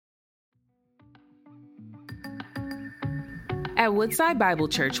At Woodside Bible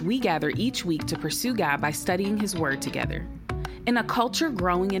Church, we gather each week to pursue God by studying His Word together. In a culture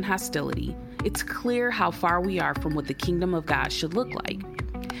growing in hostility, it's clear how far we are from what the kingdom of God should look like.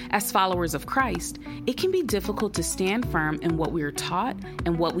 As followers of Christ, it can be difficult to stand firm in what we are taught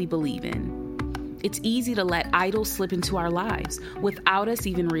and what we believe in. It's easy to let idols slip into our lives without us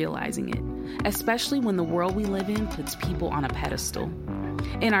even realizing it, especially when the world we live in puts people on a pedestal.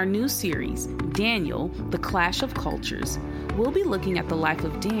 In our new series, Daniel, The Clash of Cultures, we'll be looking at the life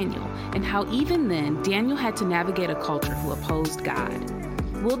of Daniel and how even then Daniel had to navigate a culture who opposed God.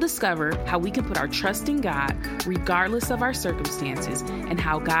 We'll discover how we can put our trust in God regardless of our circumstances and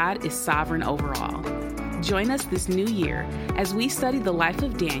how God is sovereign over all. Join us this new year as we study the life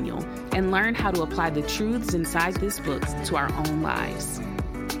of Daniel and learn how to apply the truths inside this book to our own lives.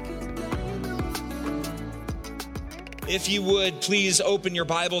 If you would, please open your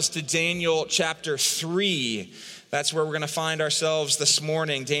Bibles to Daniel chapter 3. That's where we're going to find ourselves this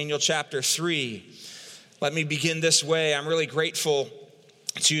morning, Daniel chapter 3. Let me begin this way. I'm really grateful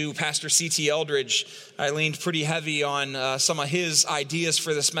to Pastor C.T. Eldridge. I leaned pretty heavy on some of his ideas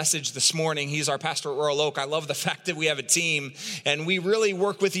for this message this morning. He's our pastor at Royal Oak. I love the fact that we have a team and we really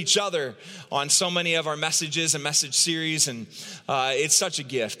work with each other on so many of our messages and message series. And it's such a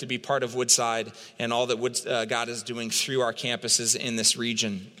gift to be part of Woodside and all that God is doing through our campuses in this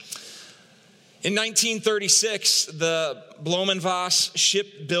region. In 1936, the Bloemenvass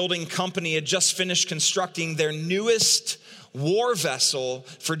Shipbuilding Company had just finished constructing their newest war vessel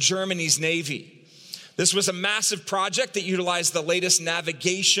for Germany's Navy. This was a massive project that utilized the latest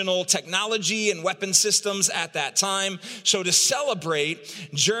navigational technology and weapon systems at that time. So to celebrate,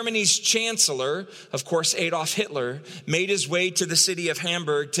 Germany's chancellor, of course Adolf Hitler, made his way to the city of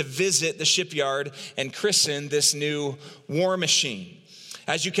Hamburg to visit the shipyard and christen this new war machine.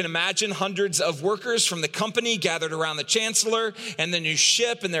 As you can imagine, hundreds of workers from the company gathered around the chancellor and the new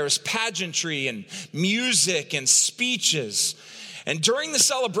ship, and there was pageantry and music and speeches. And during the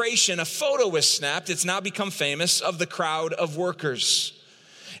celebration, a photo was snapped, it's now become famous, of the crowd of workers.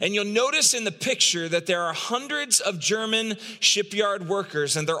 And you'll notice in the picture that there are hundreds of German shipyard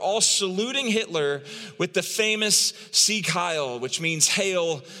workers, and they're all saluting Hitler with the famous Sieg Heil, which means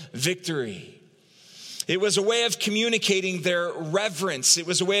hail victory. It was a way of communicating their reverence. It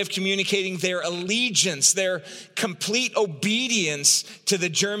was a way of communicating their allegiance, their complete obedience to the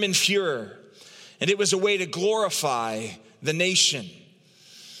German Führer. And it was a way to glorify the nation.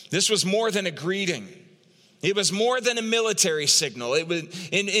 This was more than a greeting. It was more than a military signal. It was,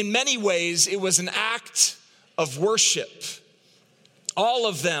 in many ways, it was an act of worship. All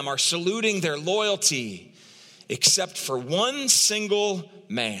of them are saluting their loyalty, except for one single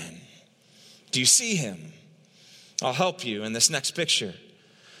man. Do you see him? I'll help you in this next picture.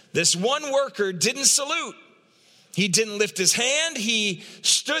 This one worker didn't salute. He didn't lift his hand. He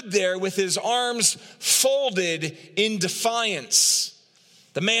stood there with his arms folded in defiance.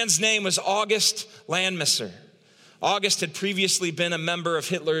 The man's name was August Landmesser. August had previously been a member of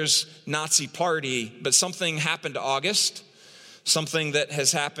Hitler's Nazi party, but something happened to August, something that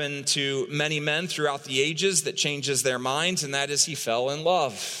has happened to many men throughout the ages that changes their minds, and that is he fell in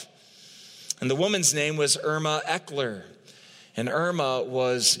love. And the woman's name was Irma Eckler. And Irma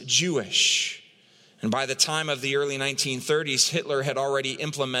was Jewish. And by the time of the early 1930s, Hitler had already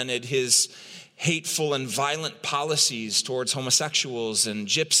implemented his hateful and violent policies towards homosexuals and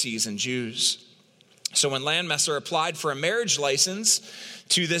gypsies and Jews. So when Landmesser applied for a marriage license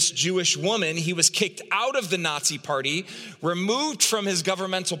to this Jewish woman, he was kicked out of the Nazi party, removed from his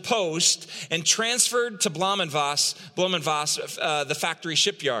governmental post, and transferred to Bloemenvass, the factory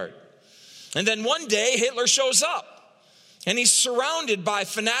shipyard. And then one day, Hitler shows up, and he's surrounded by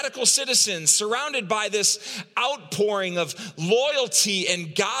fanatical citizens, surrounded by this outpouring of loyalty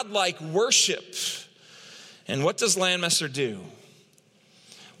and godlike worship. And what does Landmesser do?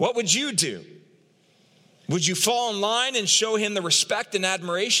 What would you do? Would you fall in line and show him the respect and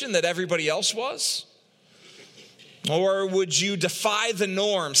admiration that everybody else was? Or would you defy the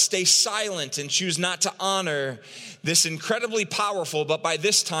norm, stay silent, and choose not to honor this incredibly powerful, but by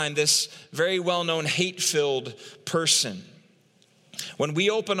this time, this very well-known hate-filled person? When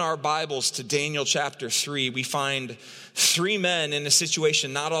we open our Bibles to Daniel chapter 3, we find three men in a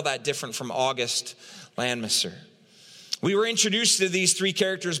situation not all that different from August Landmesser. We were introduced to these three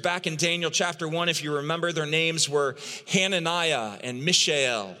characters back in Daniel chapter 1. If you remember, their names were Hananiah and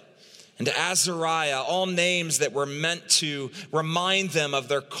Mishael and Azariah, all names that were meant to remind them of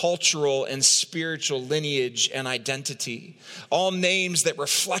their cultural and spiritual lineage and identity. All names that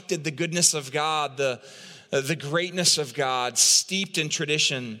reflected the goodness of God, the greatness of God, steeped in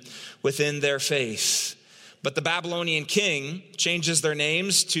tradition within their faith. But the Babylonian king changes their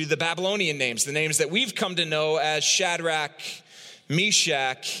names to the Babylonian names, the names that we've come to know as Shadrach,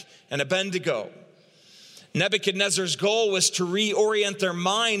 Meshach, and Abednego. Nebuchadnezzar's goal was to reorient their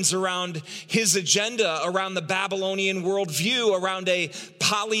minds around his agenda, around the Babylonian worldview, around a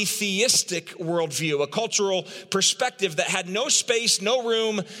polytheistic worldview, a cultural perspective that had no space, no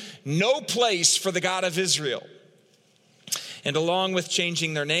room, no place for the God of Israel. And along with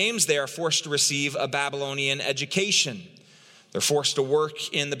changing their names, they are forced to receive a Babylonian education. They're forced to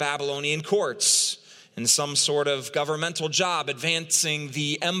work in the Babylonian courts, in some sort of governmental job, advancing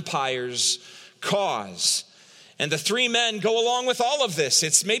the empire's cause. And the three men go along with all of this.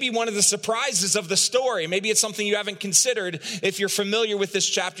 It's maybe one of the surprises of the story. Maybe it's something you haven't considered if you're familiar with this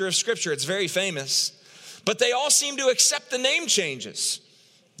chapter of Scripture. It's very famous. But they all seem to accept the name changes.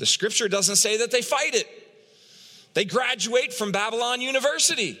 The Scripture doesn't say that they fight it. They graduate from Babylon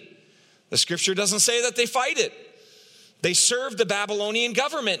University. The Scripture doesn't say that they fight it. They serve the Babylonian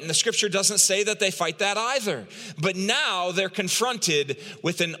government, and the Scripture doesn't say that they fight that either. But now they're confronted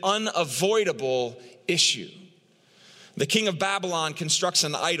with an unavoidable issue. The king of Babylon constructs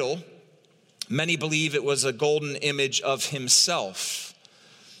an idol. Many believe it was a golden image of himself.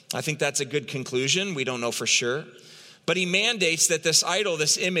 I think that's a good conclusion. We don't know for sure. But he mandates that this idol,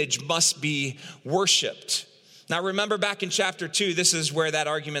 this image, must be worshiped. Now remember back in chapter 2, this is where that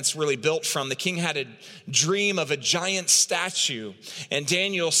argument's really built from. The king had a dream of a giant statue. And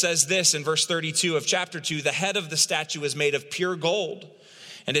Daniel says this in verse 32 of chapter 2, the head of the statue is made of pure gold,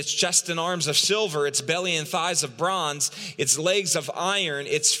 and its chest and arms of silver, its belly and thighs of bronze, its legs of iron,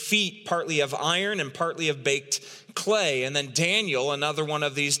 its feet partly of iron and partly of baked clay. And then Daniel, another one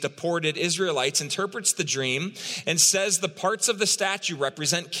of these deported Israelites, interprets the dream and says the parts of the statue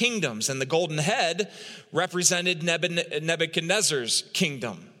represent kingdoms, and the golden head represented Nebuchadnezzar's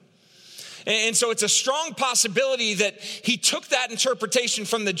kingdom. And so it's a strong possibility that he took that interpretation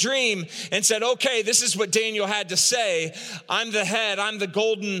from the dream and said, okay, this is what Daniel had to say. I'm the head, I'm the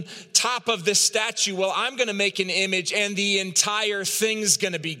golden top of this statue. Well, I'm going to make an image and the entire thing's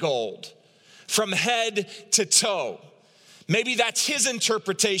going to be gold from head to toe. Maybe that's his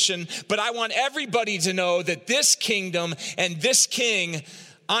interpretation, but I want everybody to know that this kingdom and this king,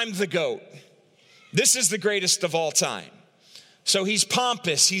 I'm the GOAT. This is the greatest of all time. So he's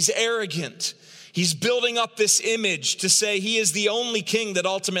pompous, he's arrogant. He's building up this image to say he is the only king that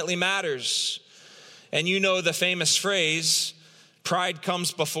ultimately matters. And you know the famous phrase, pride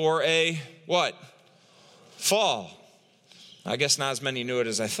comes before a what? Fall. I guess not as many knew it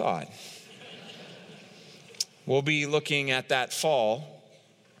as I thought. We'll be looking at that fall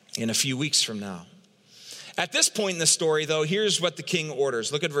in a few weeks from now. At this point in the story, though, here's what the king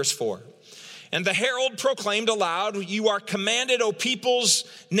orders. Look at verse 4. And the herald proclaimed aloud, you are commanded, O peoples,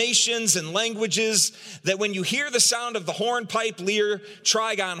 nations, and languages, that when you hear the sound of the horn, pipe, lyre,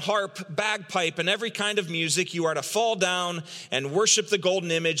 trigon, harp, bagpipe, and every kind of music, you are to fall down and worship the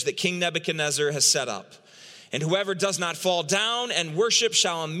golden image that King Nebuchadnezzar has set up. And whoever does not fall down and worship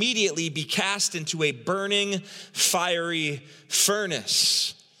shall immediately be cast into a burning, fiery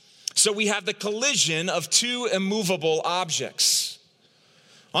furnace. So we have the collision of two immovable objects.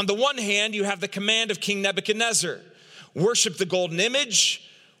 On the one hand, you have the command of King Nebuchadnezzar, worship the golden image,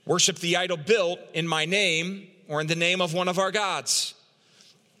 worship the idol built in my name or in the name of one of our gods.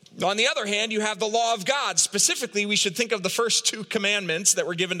 On the other hand, you have the law of God. Specifically, we should think of the first two commandments that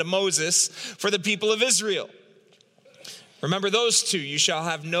were given to Moses for the people of Israel. Remember those two, you shall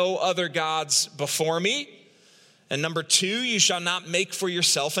have no other gods before me. And number 2, you shall not make for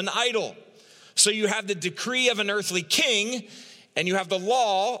yourself an idol. So you have the decree of an earthly king, and you have the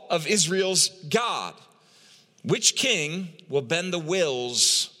law of Israel's God. Which king will bend the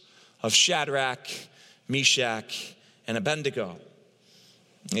wills of Shadrach, Meshach, and Abednego?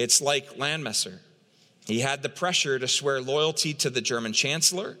 It's like Landmesser. He had the pressure to swear loyalty to the German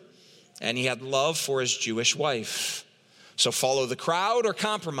chancellor, and he had love for his Jewish wife. So follow the crowd or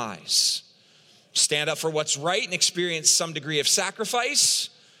compromise. Stand up for what's right and experience some degree of sacrifice,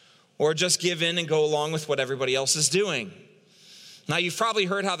 or just give in and go along with what everybody else is doing. Now, you've probably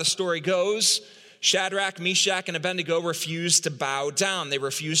heard how the story goes. Shadrach, Meshach, and Abednego refuse to bow down. They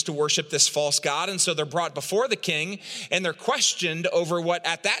refuse to worship this false god, and so they're brought before the king, and they're questioned over what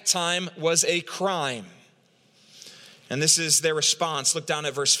at that time was a crime. And this is their response. Look down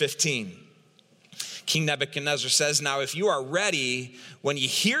at verse 15. King Nebuchadnezzar says, now if you are ready, when you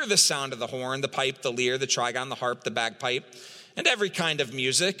hear the sound of the horn, the pipe, the lyre, the trigon, the harp, the bagpipe, and every kind of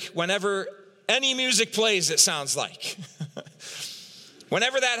music, whenever any music plays, it sounds like.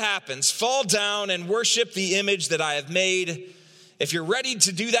 Whenever that happens, fall down and worship the image that I have made. If you're ready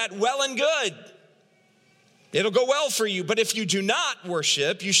to do that, well and good. It'll go well for you. But if you do not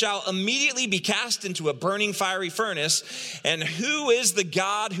worship, you shall immediately be cast into a burning fiery furnace. And who is the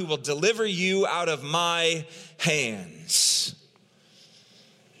God who will deliver you out of my hands?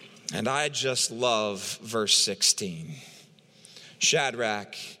 And I just love verse 16.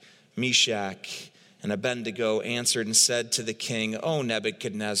 Shadrach, Meshach, and Abednego answered and said to the king, O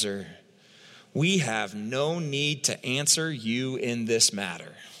Nebuchadnezzar, we have no need to answer you in this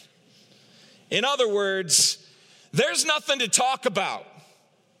matter. In other words, there's nothing to talk about.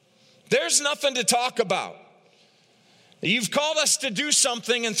 There's nothing to talk about. You've called us to do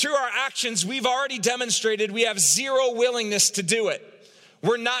something, and through our actions, we've already demonstrated we have zero willingness to do it.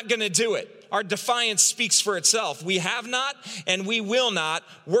 We're not going to do it. Our defiance speaks for itself. We have not, and we will not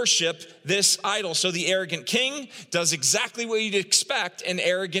worship this idol. So the arrogant king does exactly what you'd expect an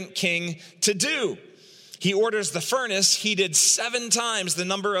arrogant king to do. He orders the furnace heated 7 times the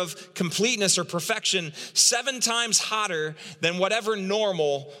number of completeness or perfection, 7 times hotter than whatever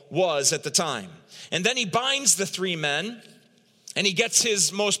normal was at the time. And then he binds the 3 men, and he gets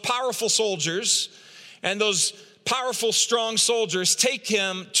his most powerful soldiers, and those powerful, strong soldiers take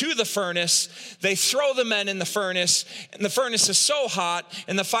him to the furnace. They throw the men in the furnace, and the furnace is so hot,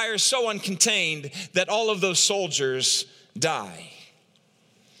 and the fire is so uncontained that all of those soldiers die.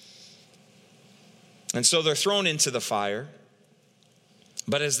 And so they're thrown into the fire.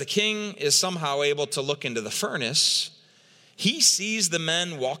 But as the king is somehow able to look into the furnace, he sees the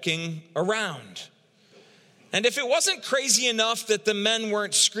men walking around. And if it wasn't crazy enough that the men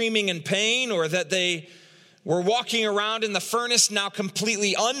weren't screaming in pain, or that they were walking around in the furnace now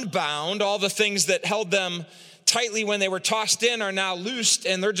completely unbound, all the things that held them tightly when they were tossed in are now loosed,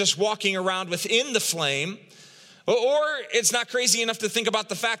 and they're just walking around within the flame. Or it's not crazy enough to think about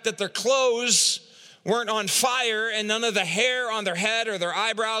the fact that their clothes weren't on fire, and none of the hair on their head or their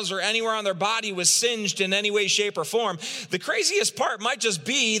eyebrows or anywhere on their body was singed in any way, shape, or form. The craziest part might just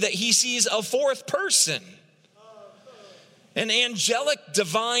be that he sees a 4th person, an angelic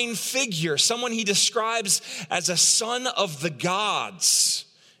divine figure, someone he describes as a son of the gods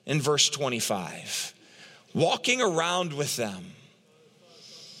in verse 25, walking around with them.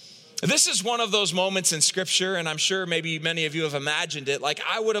 This is one of those moments in Scripture, and I'm sure maybe many of you have imagined it, like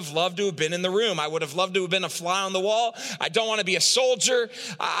I would have loved to have been in the room. I would have loved to have been a fly on the wall. I don't want to be a soldier.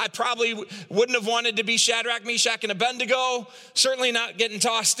 I probably wouldn't have wanted to be Shadrach, Meshach, and Abednego. Certainly not getting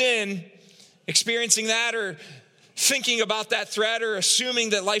tossed in, experiencing that, or thinking about that threat, or assuming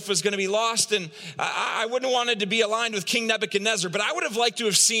that life was going to be lost. And I wouldn't have wanted to be aligned with King Nebuchadnezzar, but I would have liked to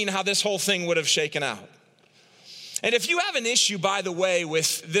have seen how this whole thing would have shaken out. And if you have an issue, by the way,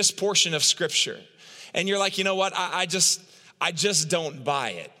 with this portion of Scripture, and you're like, you know what, I just don't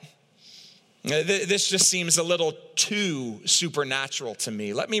buy it. This just seems a little too supernatural to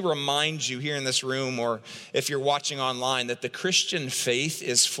me. Let me remind you here in this room, or if you're watching online, that the Christian faith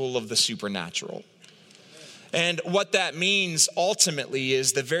is full of the supernatural. And what that means ultimately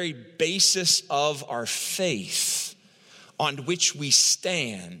is the very basis of our faith on which we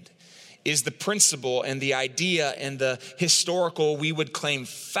stand is the principle and the idea and the historical, we would claim,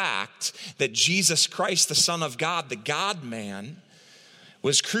 fact that Jesus Christ, the Son of God, the God-man,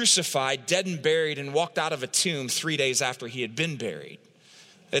 was crucified, dead and buried, and walked out of a tomb 3 days after he had been buried.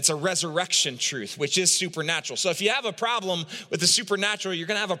 It's a resurrection truth, which is supernatural. So if you have a problem with the supernatural, you're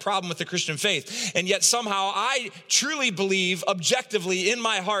going to have a problem with the Christian faith. And yet somehow I truly believe objectively in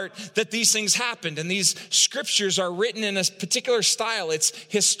my heart that these things happened. And these scriptures are written in a particular style. It's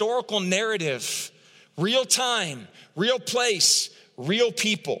historical narrative, real time, real place, real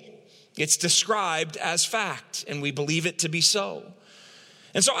people. It's described as fact, and we believe it to be so.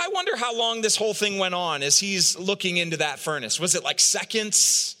 And so I wonder how long this whole thing went on as he's looking into that furnace. Was it like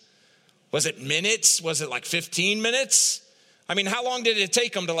seconds? Was it minutes? Was it like 15 minutes? I mean, how long did it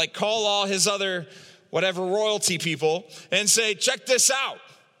take him to like call all his other whatever royalty people and say, check this out.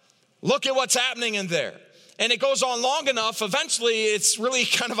 Look at what's happening in there. And it goes on long enough. Eventually, it's really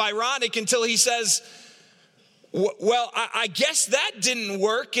kind of ironic until he says, well, I guess that didn't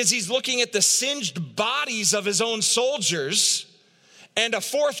work, as he's looking at the singed bodies of his own soldiers. And a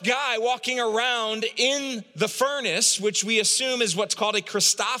 4th guy walking around in the furnace, which we assume is what's called a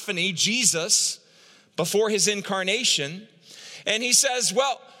Christophany, Jesus, before his incarnation. And he says,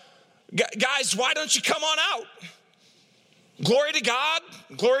 well, guys, why don't you come on out? Glory to God,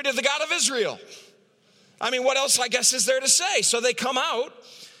 glory to the God of Israel. I mean, what else, I guess, is there to say? So they come out,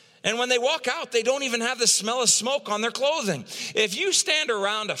 And when they walk out, they don't even have the smell of smoke on their clothing. If you stand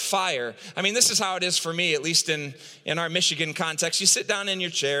around a fire, I mean, this is how it is for me, at least in our Michigan context. You sit down in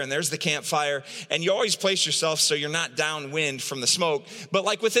your chair and there's the campfire, and you always place yourself so you're not downwind from the smoke. But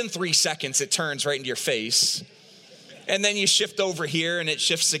like within 3 seconds, it turns right into your face. And then you shift over here and it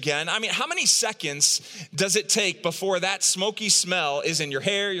shifts again. I mean, how many seconds does it take before that smoky smell is in your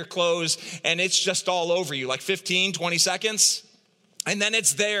hair, your clothes, and it's just all over you? Like 15, 20 seconds? And then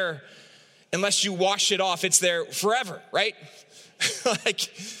it's there, unless you wash it off, it's there forever, right? Like,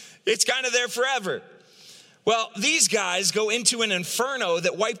 it's kind of there forever. Well, these guys go into an inferno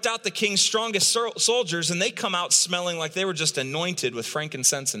that wiped out the king's strongest soldiers, and they come out smelling like they were just anointed with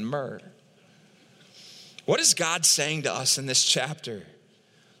frankincense and myrrh. What is God saying to us in this chapter?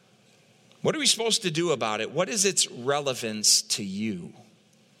 What are we supposed to do about it? What is its relevance to you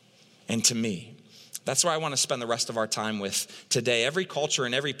and to me? That's why I want to spend the rest of our time with today. Every culture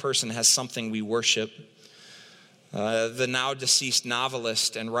and every person has something we worship. The now deceased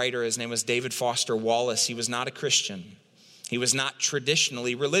novelist and writer, his name was David Foster Wallace. He was not a Christian. He was not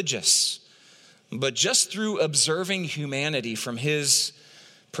traditionally religious. But just through observing humanity from his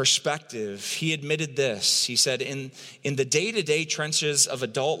perspective, he admitted this. He said, in the day-to-day trenches of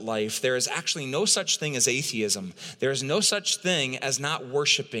adult life, there is actually no such thing as atheism. There is no such thing as not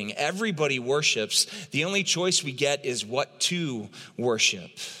worshiping. Everybody worships. The only choice we get is what to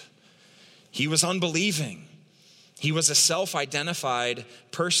worship. He was unbelieving. He was a self-identified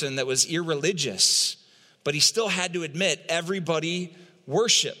person that was irreligious, but he still had to admit everybody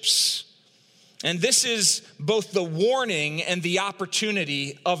worships. And this is both the warning and the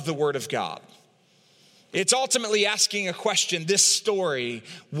opportunity of the Word of God. It's ultimately asking a question, this story,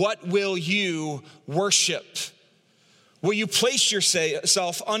 what will you worship? Will you place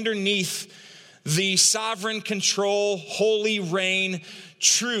yourself underneath the sovereign control, holy reign,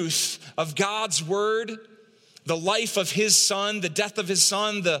 truth of God's Word, the life of his Son, the death of his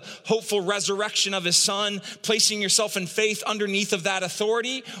Son, the hopeful resurrection of his Son, placing yourself in faith underneath of that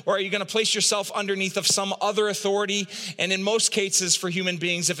authority? Or are you going to place yourself underneath of some other authority? And in most cases for human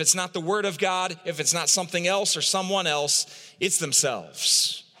beings, if it's not the Word of God, if it's not something else or someone else, it's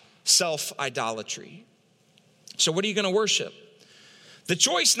themselves. Self-idolatry. So what are you going to worship? The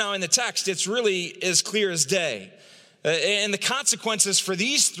choice now in the text, it's really as clear as day. And the consequences for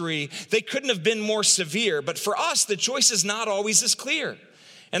these three, they couldn't have been more severe. But for us, the choice is not always as clear.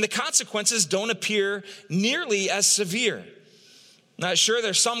 And the consequences don't appear nearly as severe. Now, sure,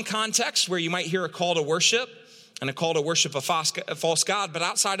 there's some context where you might hear a call to worship and a call to worship a false god. But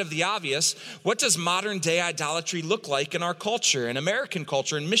outside of the obvious, what does modern day idolatry look like in our culture, in American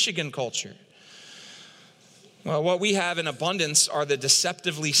culture, in Michigan culture? Well, what we have in abundance are the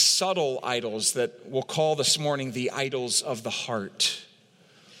deceptively subtle idols that we'll call this morning the idols of the heart.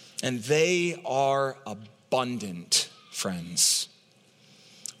 And they are abundant, friends.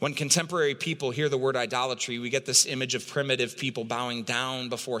 When contemporary people hear the word idolatry, we get this image of primitive people bowing down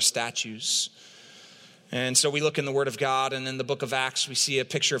before statues. And so we look in the Word of God, and in the book of Acts, we see a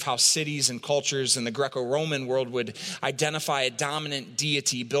picture of how cities and cultures in the Greco-Roman world would identify a dominant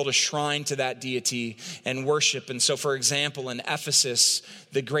deity, build a shrine to that deity, and worship. And so, for example, in Ephesus,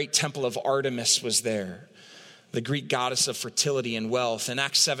 the great temple of Artemis was there, the Greek goddess of fertility and wealth. In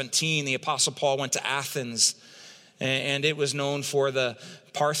Acts 17, the Apostle Paul went to Athens, and it was known for the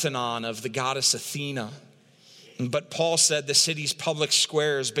Parthenon of the goddess Athena. But Paul said the city's public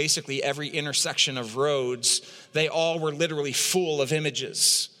squares, basically every intersection of roads, they all were literally full of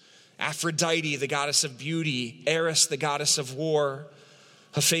images. Aphrodite, the goddess of beauty, Eris, the goddess of war,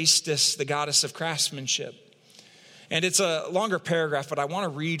 Hephaestus, the goddess of craftsmanship. And it's a longer paragraph, but I want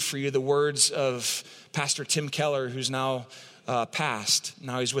to read for you the words of Pastor Tim Keller, who's now passed.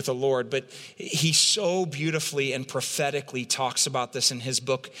 Now he's with the Lord, but he so beautifully and prophetically talks about this in his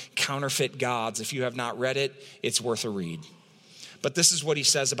book, Counterfeit Gods. If you have not read it, it's worth a read. But this is what he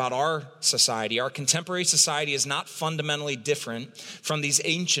says about our society. Our contemporary society is not fundamentally different from these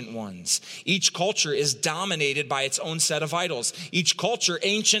ancient ones. Each culture is dominated by its own set of idols. Each culture,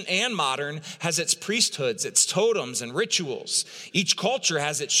 ancient and modern, has its priesthoods, its totems and rituals. Each culture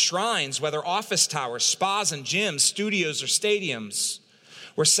has its shrines, whether office towers, spas and gyms, studios or stadiums,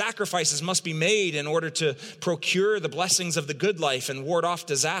 where sacrifices must be made in order to procure the blessings of the good life and ward off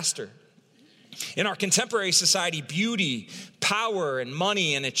disaster. In our contemporary society, beauty, power, and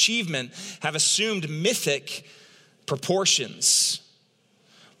money and achievement have assumed mythic proportions.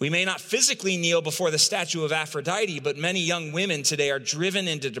 We may not physically kneel before the statue of Aphrodite, but many young women today are driven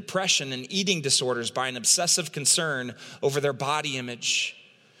into depression and eating disorders by an obsessive concern over their body image.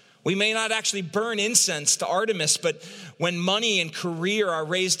 We may not actually burn incense to Artemis, but when money and career are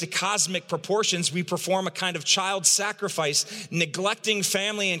raised to cosmic proportions, we perform a kind of child sacrifice, neglecting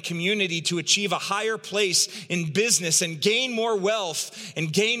family and community to achieve a higher place in business and gain more wealth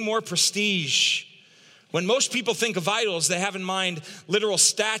and gain more prestige. When most people think of idols, they have in mind literal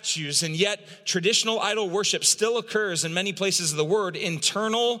statues, and yet traditional idol worship still occurs in many places of the world.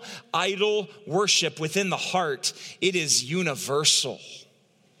 Internal idol worship within the heart, it is universal.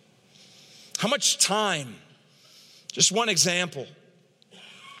 How much time, just one example,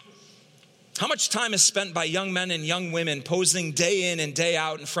 how much time is spent by young men and young women posing day in and day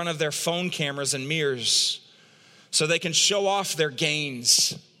out in front of their phone cameras and mirrors so they can show off their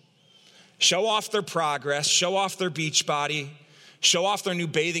gains, show off their progress, show off their beach body, show off their new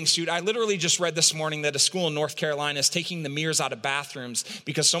bathing suit. I literally just read this morning that a school in North Carolina is taking the mirrors out of bathrooms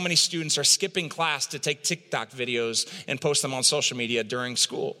because so many students are skipping class to take TikTok videos and post them on social media during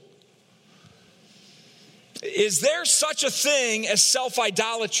school. Is there such a thing as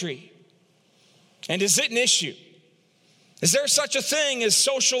self-idolatry? And is it an issue? Is there such a thing as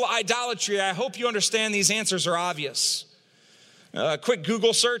social idolatry? I hope you understand these answers are obvious. A quick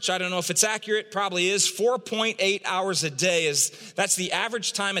Google search, I don't know if it's accurate, probably is. 4.8 hours a day that's the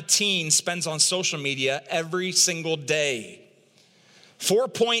average time a teen spends on social media every single day.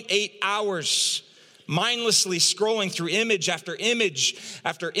 4.8 hours. Mindlessly scrolling through image after image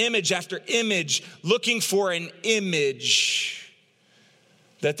after image after image, looking for an image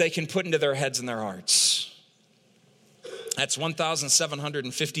that they can put into their heads and their hearts. That's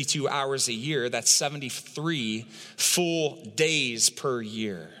 1,752 hours a year. That's 73 full days per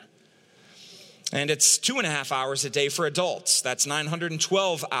year. And it's 2.5 hours a day for adults. That's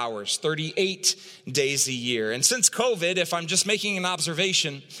 912 hours, 38 days a year. And since COVID, if I'm just making an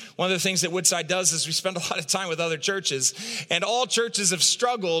observation, one of the things that Woodside does is we spend a lot of time with other churches. And all churches have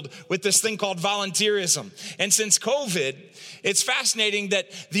struggled with this thing called volunteerism. And since COVID, it's fascinating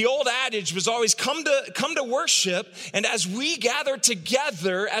that the old adage was always come to worship. And as we gather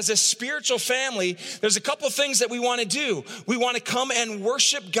together as a spiritual family, there's a couple things that we want to do. We want to come and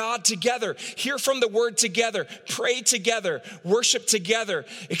worship God together, hear from the word together, pray together, worship together,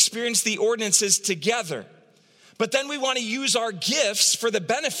 experience the ordinances together. But then we want to use our gifts for the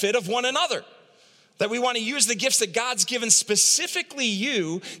benefit of one another. That we want to use the gifts that God's given specifically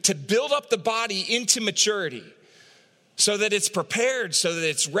you to build up the body into maturity so that it's prepared, so that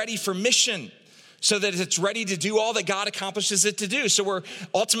it's ready for mission, so that it's ready to do all that God accomplishes it to do. So we're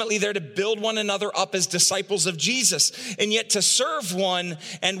ultimately there to build one another up as disciples of Jesus. And yet to serve one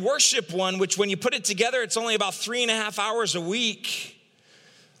and worship one, which when you put it together, it's only about 3.5 hours a week,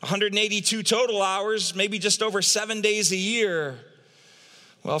 182 total hours, maybe just over 7 days a year.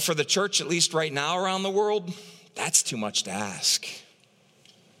 Well, for the church, at least right now around the world, that's too much to ask.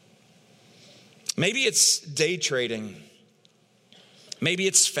 Maybe it's day trading. Maybe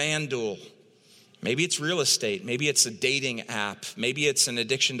it's FanDuel. Maybe it's real estate. Maybe it's a dating app. Maybe it's an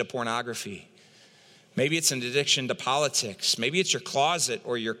addiction to pornography. Maybe it's an addiction to politics. Maybe it's your closet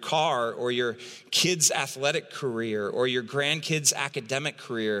or your car or your kid's athletic career or your grandkid's academic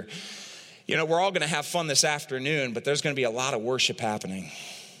career. You know, we're all going to have fun this afternoon, but there's going to be a lot of worship happening.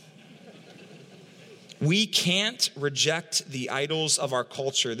 We can't reject the idols of our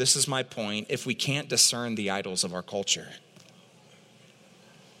culture, this is my point, if we can't discern the idols of our culture.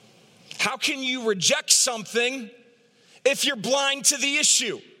 How can you reject something if you're blind to the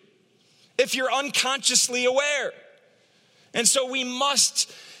issue, if you're unconsciously aware? And so we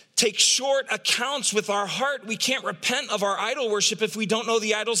must take short accounts with our heart. We can't repent of our idol worship if we don't know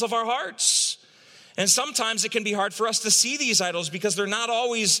the idols of our hearts. And sometimes it can be hard for us to see these idols because they're not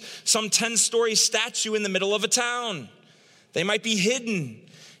always some 10-story statue in the middle of a town. They might be hidden.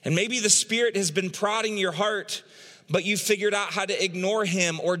 And maybe the Spirit has been prodding your heart, but you figured out how to ignore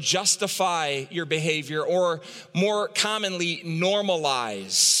him or justify your behavior or more commonly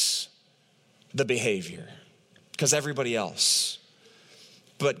normalize the behavior because everybody else.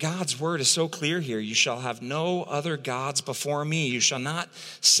 But God's word is so clear here. You shall have no other gods before me. You shall not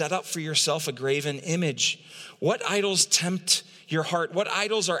set up for yourself a graven image. What idols tempt your heart? What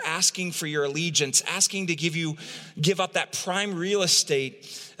idols are asking for your allegiance, asking to give up that prime real estate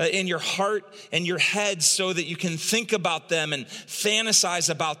in your heart and your head so that you can think about them and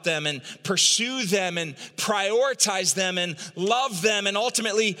fantasize about them and pursue them and prioritize them and love them and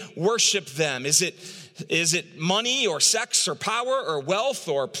ultimately worship them? Is it money or sex or power or wealth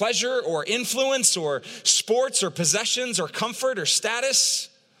or pleasure or influence or sports or possessions or comfort or status?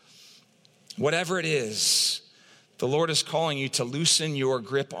 Whatever it is, The Lord is calling you to loosen your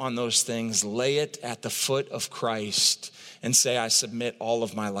grip on those things, lay it at the foot of Christ, and say, I submit all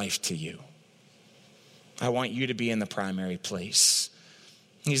of my life to you. I want you to be in the primary place.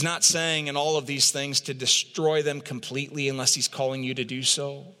 He's not saying in all of these things to destroy them completely unless he's calling you to do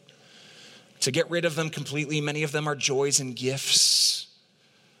so. To get rid of them completely, many of them are joys and gifts,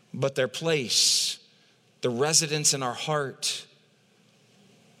 but their place, the residence in our heart,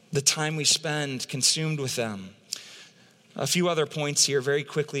 the time we spend consumed with them. A few other points here very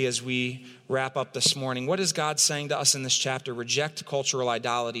quickly as we wrap up this morning. What is God saying to us in this chapter? Reject cultural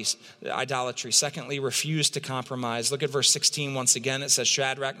idolatry. Secondly, refuse to compromise. Look at verse 16 once again. It says,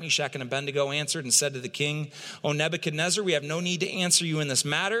 Shadrach, Meshach, and Abednego answered and said to the king, O Nebuchadnezzar, we have no need to answer you in this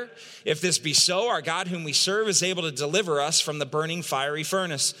matter. If this be so, our God whom we serve is able to deliver us from the burning fiery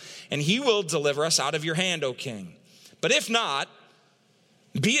furnace, and he will deliver us out of your hand, O king. But if not,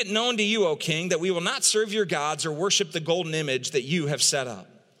 be it known to you, O king, that we will not serve your gods or worship the golden image that you have set up.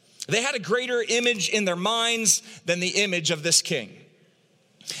 They had a greater image in their minds than the image of this king.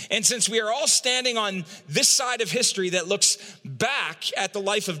 And since we are all standing on this side of history that looks back at the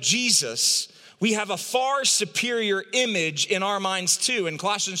life of Jesus, we have a far superior image in our minds too. In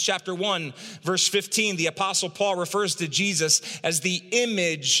Colossians chapter 1, verse 15, the Apostle Paul refers to Jesus as the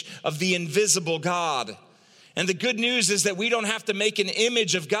image of the invisible God. And the good news is that we don't have to make an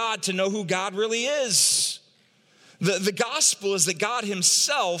image of God to know who God really is. The gospel is that God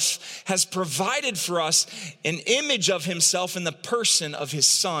himself has provided for us an image of himself in the person of his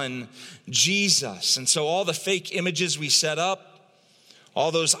son, Jesus. And so all the fake images we set up,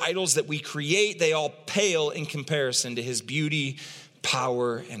 all those idols that we create, they all pale in comparison to his beauty,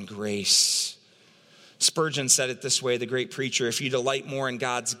 power, and grace. Spurgeon said it this way, the great preacher, if you delight more in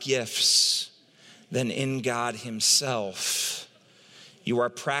God's gifts than in God himself, you are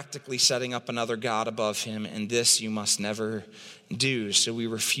practically setting up another God above him, and this you must never do. So we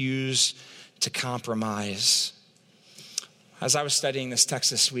refuse to compromise. As I was studying this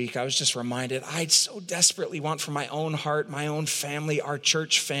text this week, I was just reminded I so desperately want for my own heart, my own family, our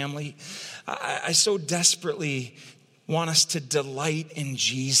church family. I so desperately want us to delight in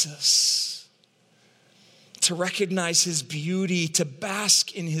Jesus, to recognize his beauty, to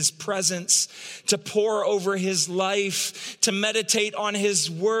bask in his presence, to pore over his life, to meditate on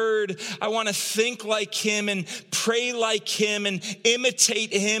his word. I want to think like him and pray like him and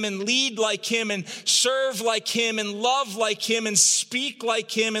imitate him and lead like him and serve like him and love like him and speak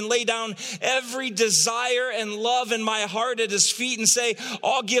like him and lay down every desire and love in my heart at his feet and say,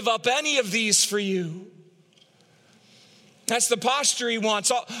 I'll give up any of these for you. That's the posture he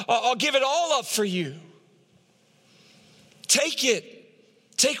wants. I'll give it all up for you. Take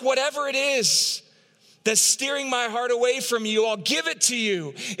it. Take whatever it is that's steering my heart away from you. I'll give it to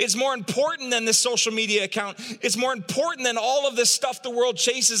you. It's more important than this social media account. It's more important than all of this stuff the world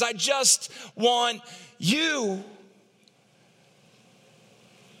chases. I just want you.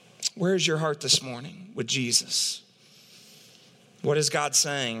 Where's your heart this morning with Jesus? What is God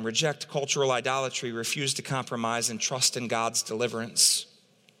saying? Reject cultural idolatry, refuse to compromise, and trust in God's deliverance.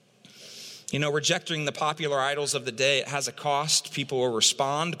 You know, rejecting the popular idols of the day, it has a cost. People will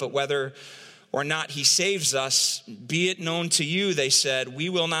respond, but whether or not he saves us, be it known to you, they said, we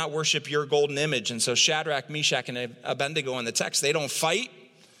will not worship your golden image. And so Shadrach, Meshach, and Abednego in the text, they don't fight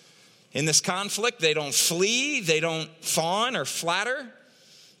in this conflict. They don't flee. They don't fawn or flatter.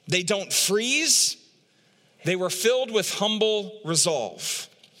 They don't freeze. They were filled with humble resolve.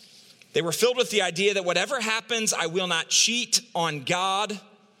 They were filled with the idea that whatever happens, I will not cheat on God.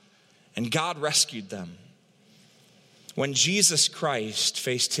 And God rescued them. When Jesus Christ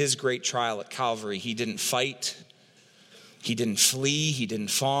faced his great trial at Calvary, he didn't fight, he didn't flee, he didn't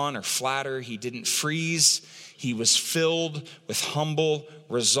fawn or flatter, he didn't freeze. He was filled with humble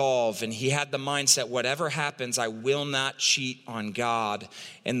resolve, and he had the mindset, whatever happens, I will not cheat on God.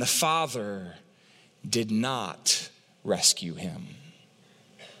 And the Father did not rescue him.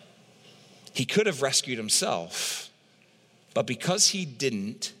 He could have rescued himself, but because he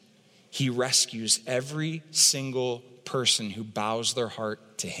didn't, he rescues every single person who bows their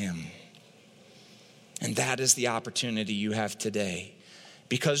heart to him. And that is the opportunity you have today.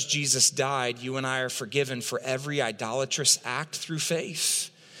 Because Jesus died, you and I are forgiven for every idolatrous act through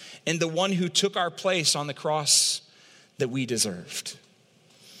faith. And the one who took our place on the cross that we deserved.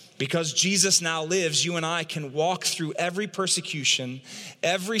 Because Jesus now lives, you and I can walk through every persecution,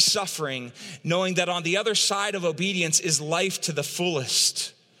 every suffering, knowing that on the other side of obedience is life to the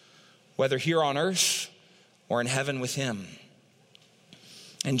fullest, whether here on earth or in heaven with him.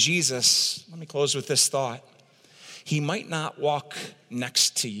 And Jesus, let me close with this thought. He might not walk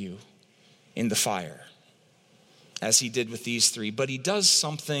next to you in the fire. as he did with these three, but he does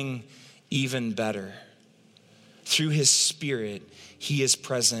something even better. Through his Spirit, he is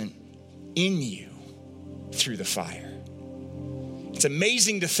present in you through the fire. It's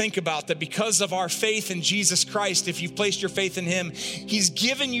amazing to think about that because of our faith in Jesus Christ, if you've placed your faith in him, he's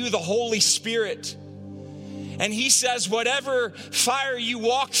given you the Holy Spirit. And he says, whatever fire you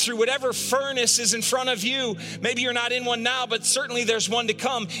walk through, whatever furnace is in front of you, maybe you're not in one now, but certainly there's one to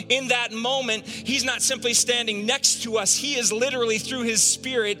come. In that moment, he's not simply standing next to us. He is literally, through his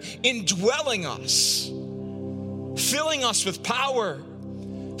Spirit, indwelling us, filling us with power,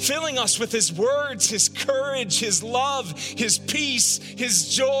 filling us with his words, his courage, his love, his peace,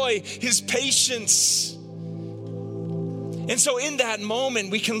 his joy, his patience. And so in that moment,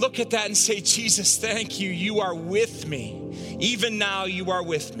 we can look at that and say, Jesus, thank you. You are with me. Even now, you are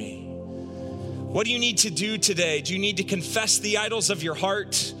with me. What do you need to do today? Do you need to confess the idols of your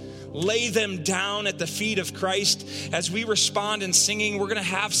heart? Lay them down at the feet of Christ. As we respond in singing, we're going to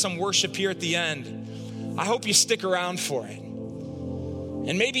have some worship here at the end. I hope you stick around for it.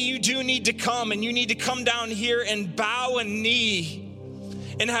 And maybe you do need to come, and you need to come down here and bow a knee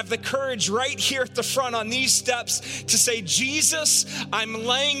and have the courage right here at the front on these steps to say, Jesus, I'm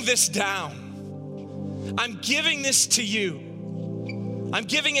laying this down. I'm giving this to you. I'm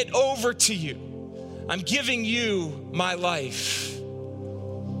giving it over to you. I'm giving you my life.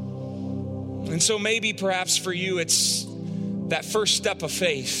 And so maybe perhaps for you, it's that first step of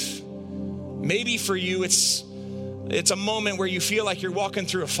faith. Maybe for you, it's a moment where you feel like you're walking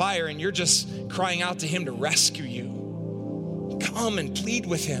through a fire and you're just crying out to him to rescue you. Come and plead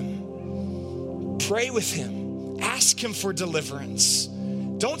with him. Pray with him. Ask him for deliverance.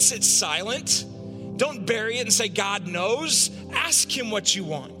 Don't sit silent. Don't bury it and say, God knows. Ask him what you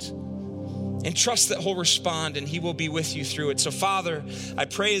want. And trust that he'll respond and he will be with you through it. So Father, I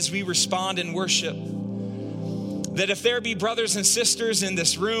pray as we respond in worship, that if there be brothers and sisters in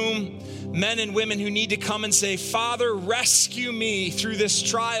this room, men and women who need to come and say, Father, rescue me through this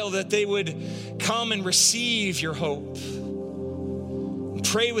trial, that they would come and receive your hope, and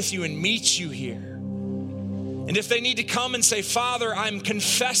pray with you and meet you here. And if they need to come and say, Father, I'm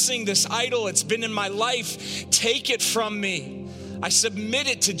confessing this idol, it's been in my life, take it from me. I submit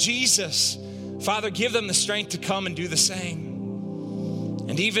it to Jesus. Father, give them the strength to come and do the same.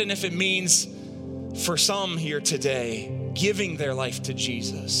 And even if it means for some here today, giving their life to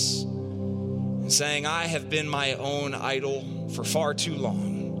Jesus and saying, I have been my own idol for far too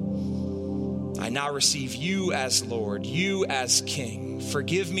long. I now receive you as Lord, you as King.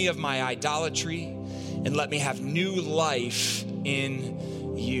 Forgive me of my idolatry and let me have new life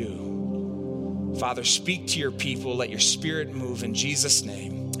in you. Father, speak to your people. Let your Spirit move in Jesus'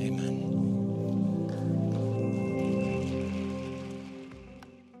 name. Amen.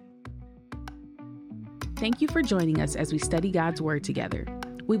 Thank you for joining us as we study God's Word together.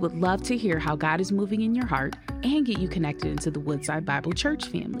 We would love to hear how God is moving in your heart and get you connected into the Woodside Bible Church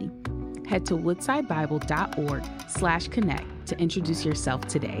family. Head to woodsidebible.org/connect to introduce yourself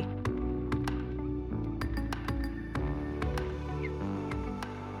today.